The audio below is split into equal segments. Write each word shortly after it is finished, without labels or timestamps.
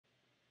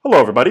Hello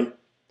everybody.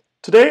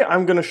 Today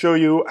I'm going to show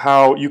you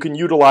how you can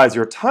utilize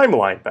your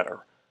timeline better.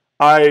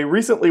 I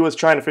recently was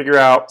trying to figure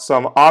out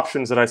some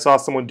options that I saw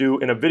someone do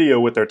in a video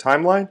with their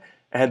timeline,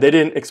 and they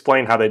didn't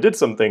explain how they did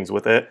some things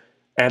with it,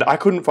 and I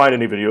couldn't find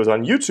any videos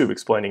on YouTube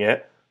explaining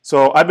it.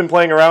 So I've been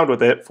playing around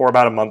with it for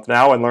about a month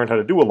now and learned how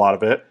to do a lot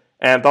of it,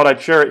 and thought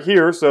I'd share it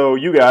here so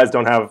you guys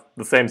don't have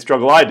the same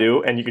struggle I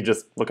do and you can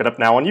just look it up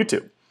now on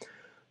YouTube.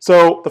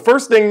 So the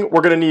first thing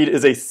we're going to need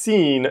is a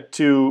scene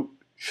to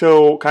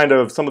show kind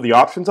of some of the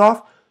options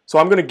off. So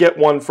I'm going to get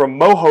one from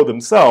Moho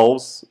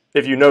themselves.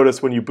 If you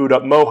notice when you boot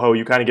up Moho,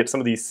 you kind of get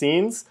some of these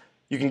scenes.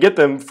 You can get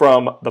them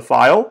from the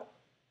file,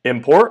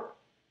 import,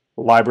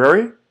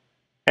 library,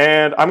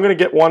 and I'm going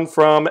to get one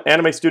from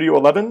Anime Studio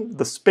 11,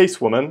 the Space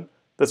Woman.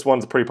 This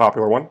one's a pretty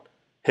popular one.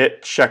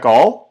 Hit check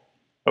all,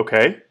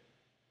 okay.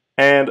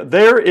 And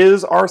there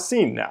is our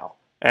scene now.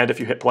 And if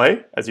you hit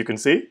play, as you can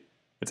see,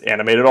 it's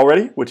animated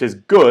already, which is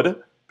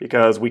good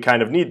because we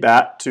kind of need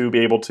that to be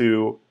able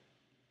to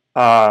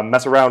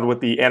mess around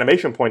with the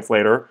animation points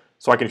later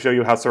so I can show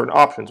you how certain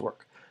options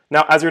work.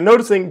 Now, as you're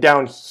noticing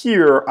down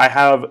here, I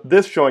have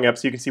this showing up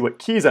so you can see what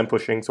keys I'm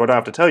pushing so I don't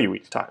have to tell you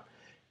each time.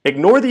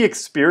 Ignore the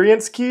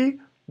experience key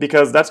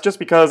because that's just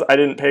because I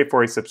didn't pay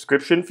for a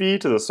subscription fee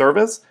to the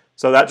service,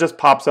 so that just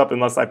pops up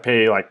unless I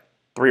pay like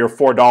 $3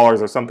 or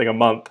 $4 or something a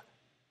month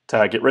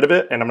to get rid of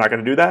it, and I'm not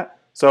going to do that.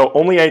 So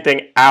only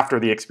anything after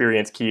the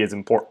experience key is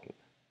important.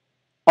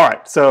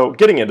 Alright, so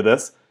getting into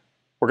this,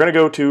 we're going to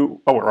go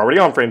to, we're already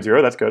on frame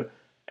 0, that's good.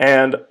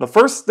 And the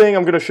first thing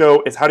I'm going to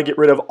show is how to get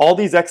rid of all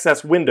these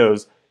excess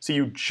windows so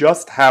you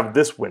just have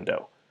this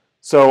window.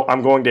 So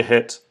I'm going to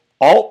hit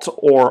Alt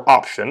or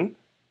Option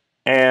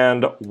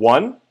and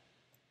 1.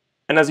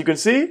 And as you can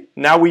see,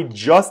 now we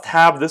just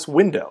have this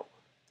window.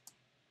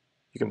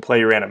 You can play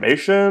your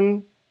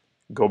animation,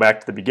 go back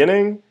to the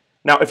beginning.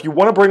 Now if you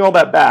want to bring all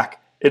that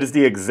back, it is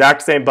the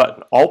exact same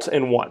button, Alt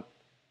and 1.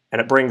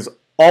 And it brings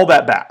all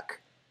that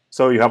back.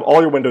 So you have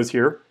all your windows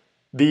here.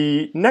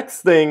 The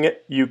next thing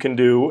you can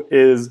do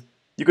is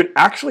you can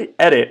actually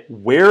edit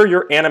where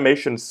your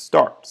animation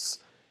starts.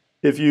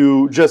 If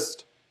you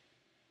just,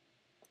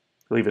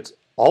 I believe it's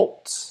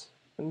Alt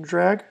and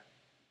drag.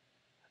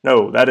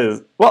 No, that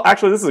is, well,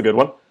 actually this is a good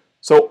one.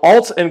 So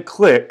Alt and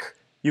click,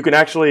 you can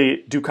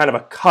actually do kind of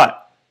a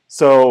cut.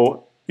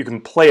 So you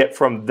can play it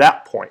from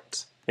that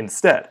point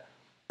instead.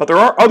 But there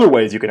are other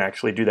ways you can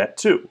actually do that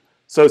too.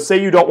 So say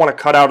you don't want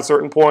to cut out a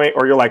certain point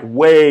or you're like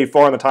way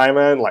far on the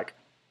timeline, like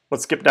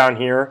let's skip down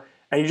here,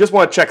 and you just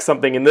want to check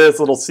something in this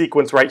little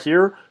sequence right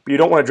here, but you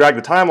don't want to drag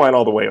the timeline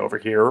all the way over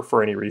here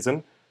for any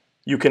reason.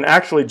 You can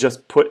actually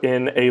just put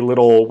in a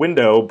little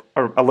window,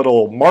 or a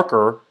little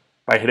marker,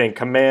 by hitting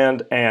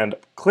Command and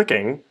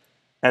clicking,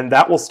 and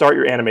that will start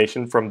your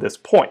animation from this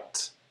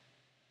point.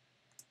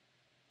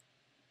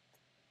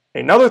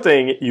 Another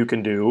thing you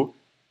can do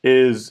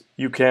is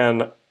you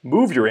can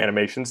move your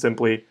animation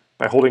simply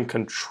by holding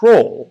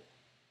Control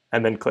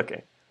and then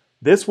clicking.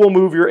 This will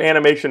move your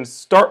animation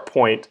start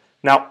point.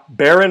 Now,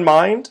 bear in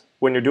mind,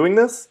 when you're doing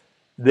this,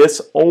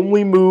 this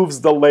only moves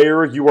the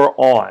layer you are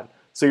on.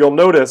 So you'll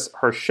notice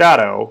her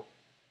shadow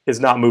is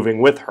not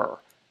moving with her.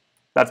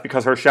 That's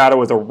because her shadow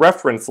is a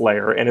reference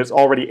layer and it's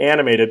already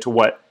animated to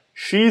what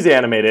she's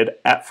animated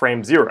at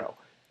frame 0.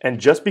 And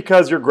just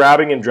because you're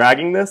grabbing and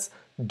dragging this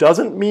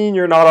doesn't mean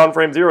you're not on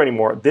frame 0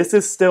 anymore. This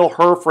is still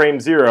her frame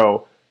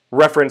 0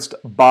 referenced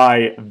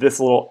by this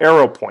little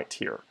arrow point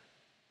here.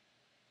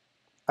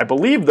 I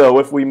believe, though,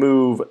 if we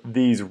move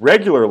these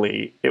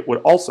regularly, it would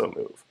also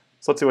move.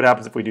 So let's see what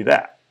happens if we do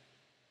that.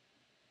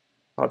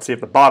 Let's see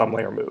if the bottom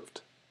layer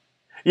moved.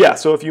 Yeah,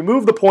 so if you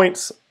move the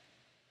points...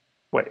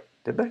 Wait,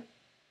 did they?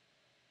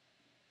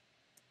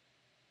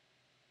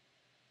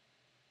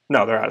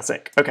 No, they're out of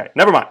sync. Okay,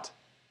 never mind.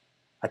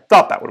 I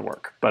thought that would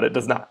work, but it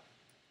does not.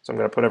 So I'm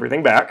going to put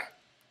everything back.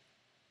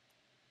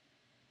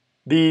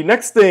 The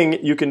next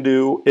thing you can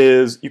do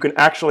is you can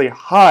actually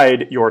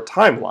hide your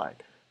timeline.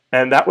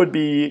 And that would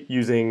be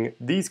using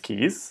these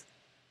keys.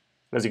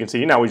 As you can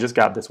see, now we just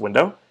got this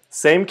window.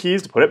 Same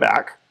keys to put it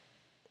back.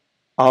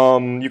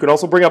 You can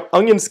also bring up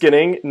onion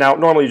skinning. Now,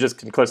 normally you just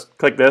can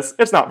click this.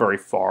 It's not very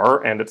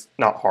far, and it's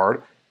not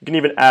hard. You can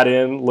even add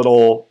in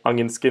little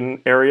onion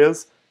skin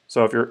areas.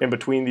 So if you're in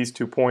between these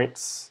 2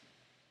 points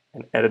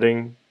and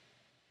editing,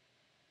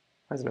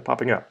 why isn't it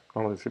popping up?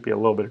 Normally there should be a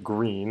little bit of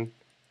green.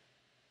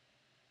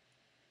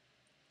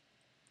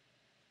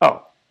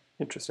 Oh,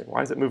 interesting.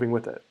 Why is it moving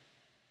with it?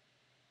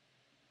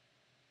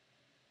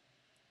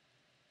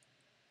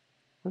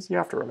 Where's the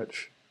after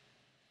image?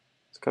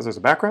 It's because there's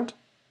a background?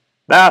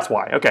 That's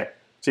why, okay.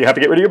 So you have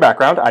to get rid of your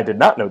background. I did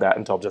not know that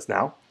until just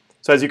now.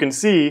 So as you can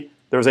see,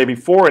 there's a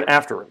before and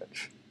after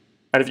image.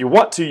 And if you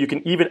want to, you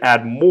can even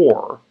add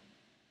more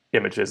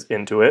images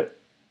into it.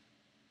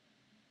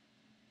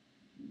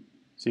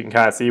 So you can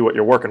kind of see what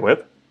you're working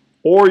with.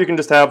 Or you can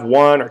just have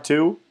 1 or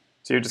 2.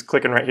 So you're just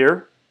clicking right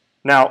here.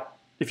 Now,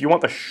 if you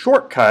want the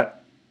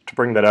shortcut to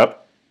bring that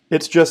up,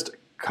 it's just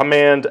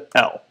Command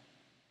L.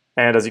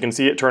 And as you can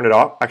see, it turned it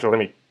off. Actually, let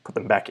me put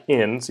them back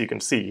in so you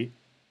can see.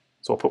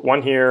 So I'll put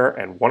 1 here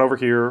and 1 over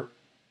here.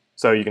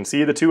 So you can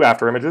see the two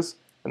after images,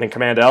 and then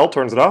Command L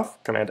turns it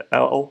off, Command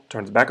L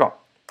turns it back on. All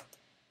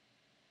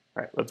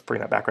right, let's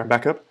bring that background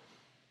back up.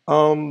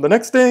 The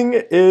next thing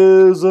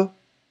is,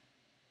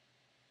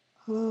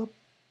 let's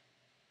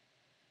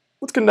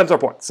condense our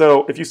points.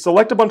 So if you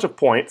select a bunch of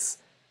points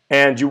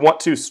and you want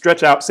to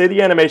stretch out, say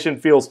the animation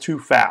feels too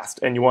fast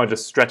and you want to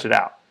just stretch it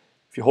out.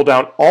 If you hold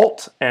down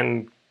Alt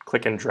and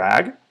click and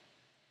drag,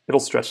 it'll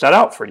stretch that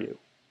out for you.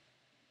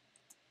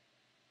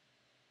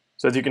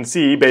 So as you can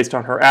see, based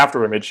on her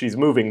after image, she's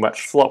moving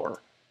much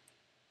slower.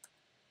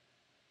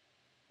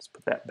 Let's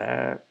put that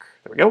back.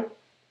 There we go.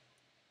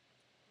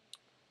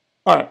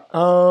 All right,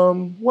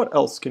 what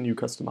else can you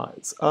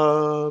customize?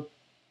 Oh,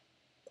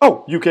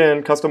 you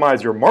can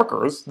customize your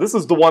markers. This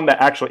is the one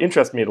that actually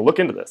interests me to look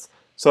into this.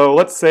 So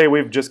let's say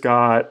we've just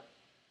got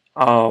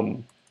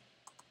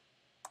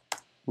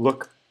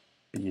look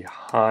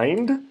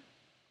behind,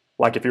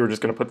 like if you were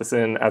just going to put this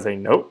in as a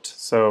note.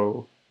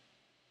 So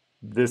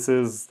this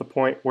is the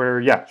point where,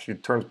 yeah, she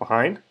turns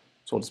behind.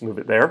 So we'll just move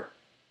it there.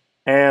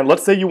 And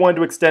let's say you wanted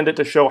to extend it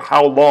to show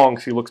how long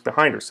she looks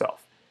behind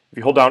herself. If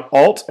you hold down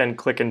Alt and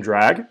click and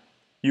drag,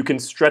 you can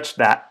stretch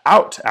that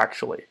out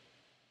actually.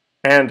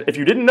 And if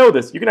you didn't know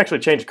this, you can actually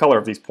change the color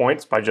of these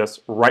points by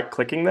just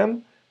right-clicking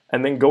them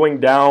and then going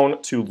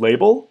down to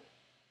Label,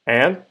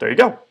 and there you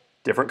go,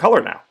 different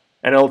color now.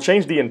 And it'll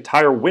change the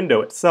entire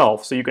window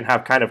itself so you can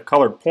have kind of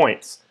colored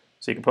points.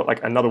 So you can put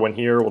like another one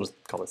here, we'll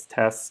just call this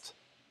Test,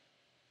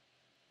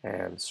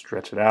 and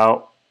stretch it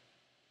out.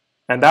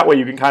 And that way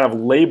you can kind of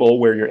label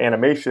where your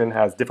animation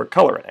has different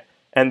color in it.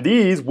 And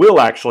these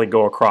will actually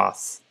go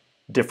across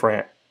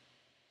different,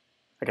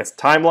 I guess,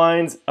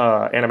 timelines,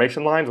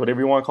 animation lines,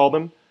 whatever you want to call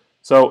them.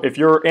 So if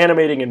you're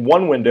animating in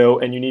one window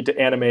and you need to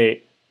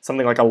animate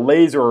something like a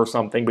laser or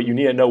something, but you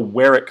need to know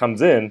where it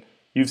comes in,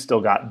 you've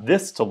still got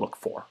this to look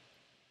for.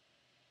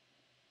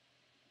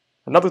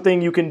 Another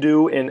thing you can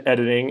do in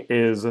editing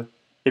is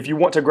if you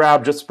want to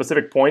grab just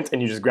specific points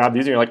and you just grab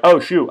these and you're like, oh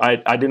shoot,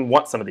 I didn't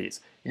want some of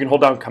these. You can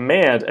hold down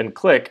Command and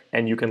click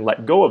and you can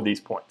let go of these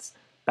points.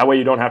 That way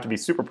you don't have to be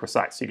super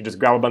precise. You can just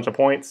grab a bunch of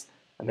points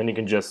and then you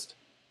can just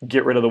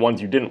get rid of the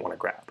ones you didn't want to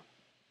grab.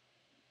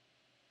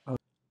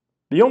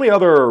 The only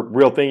other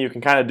real thing you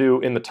can kind of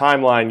do in the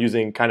timeline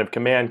using kind of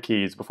command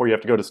keys before you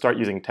have to go to start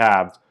using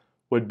tabs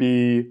would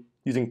be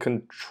using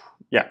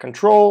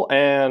Control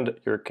and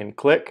you can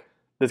click.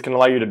 This can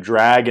allow you to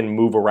drag and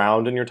move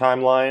around in your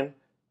timeline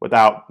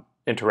without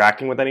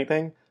interacting with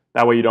anything.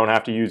 That way you don't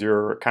have to use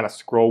your kind of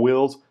scroll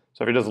wheels.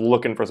 So if you're just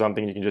looking for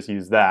something, you can just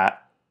use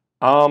that.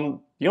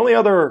 The only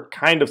other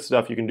kind of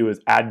stuff you can do is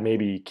add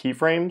maybe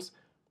keyframes,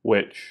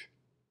 which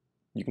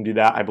you can do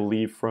that, I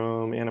believe,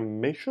 from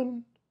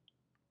animation.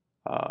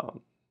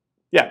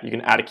 Yeah, you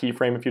can add a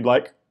keyframe if you'd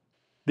like.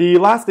 The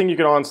last thing you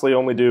can honestly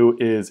only do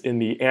is in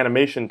the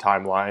animation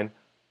timeline.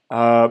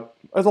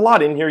 There's a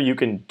lot in here you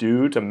can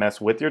do to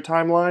mess with your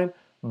timeline,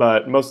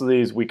 but most of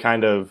these we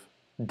kind of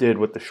did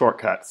with the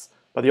shortcuts.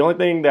 But the only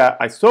thing that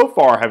I so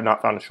far have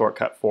not found a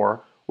shortcut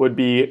for would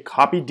be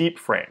copy deep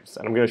frames,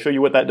 and I'm going to show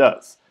you what that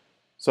does.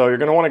 So you're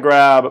going to want to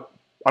grab,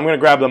 I'm going to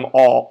grab them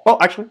all. Well,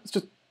 actually, let's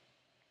just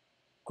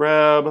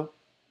grab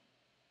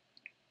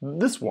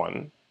this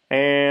one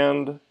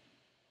and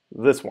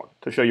this one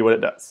to show you what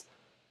it does.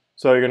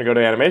 So you're going to go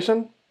to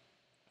Animation,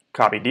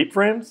 copy deep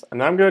frames,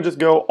 and I'm going to just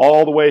go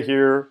all the way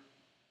here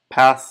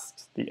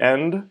past the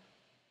end.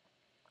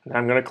 And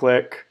I'm going to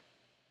click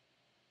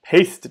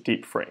Paste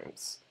Deep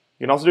Frames.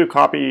 You can also do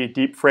copy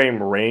deep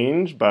frame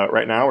range, but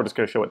right now we're just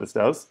going to show what this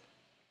does.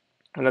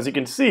 And as you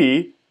can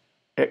see,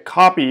 it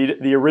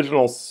copied the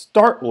original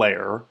start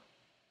layer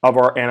of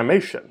our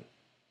animation.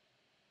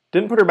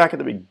 Didn't put her back at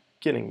the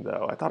beginning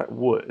though. I thought it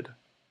would.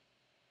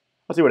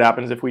 Let's see what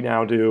happens if we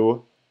now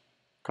do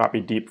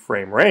copy deep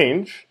frame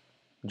range,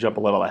 jump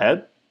a little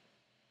ahead,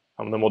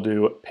 and then we'll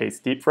do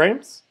paste deep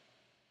frames.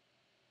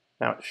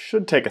 Now it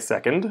should take a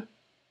second.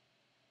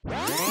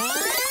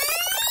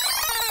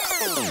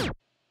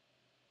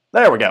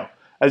 There we go.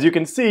 As you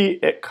can see,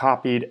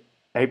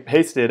 it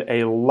pasted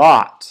a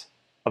lot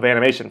of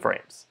animation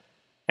frames.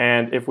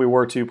 And if we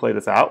were to play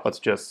this out, let's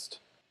just,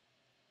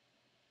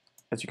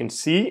 as you can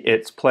see,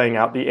 it's playing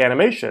out the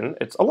animation.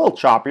 It's a little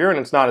choppier and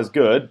it's not as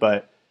good,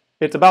 but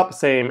it's about the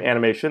same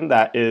animation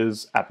that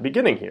is at the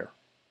beginning here.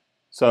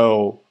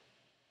 So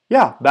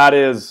yeah, that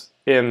is,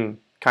 in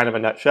kind of a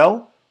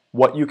nutshell,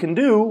 what you can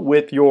do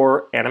with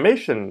your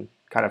animation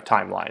kind of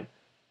timeline.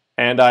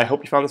 And I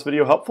hope you found this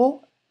video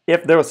helpful.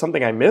 If there was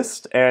something I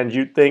missed and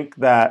you think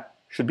that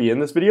should be in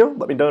this video,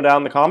 let me know down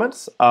in the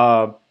comments.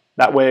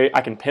 That way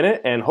I can pin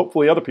it and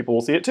hopefully other people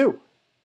will see it too.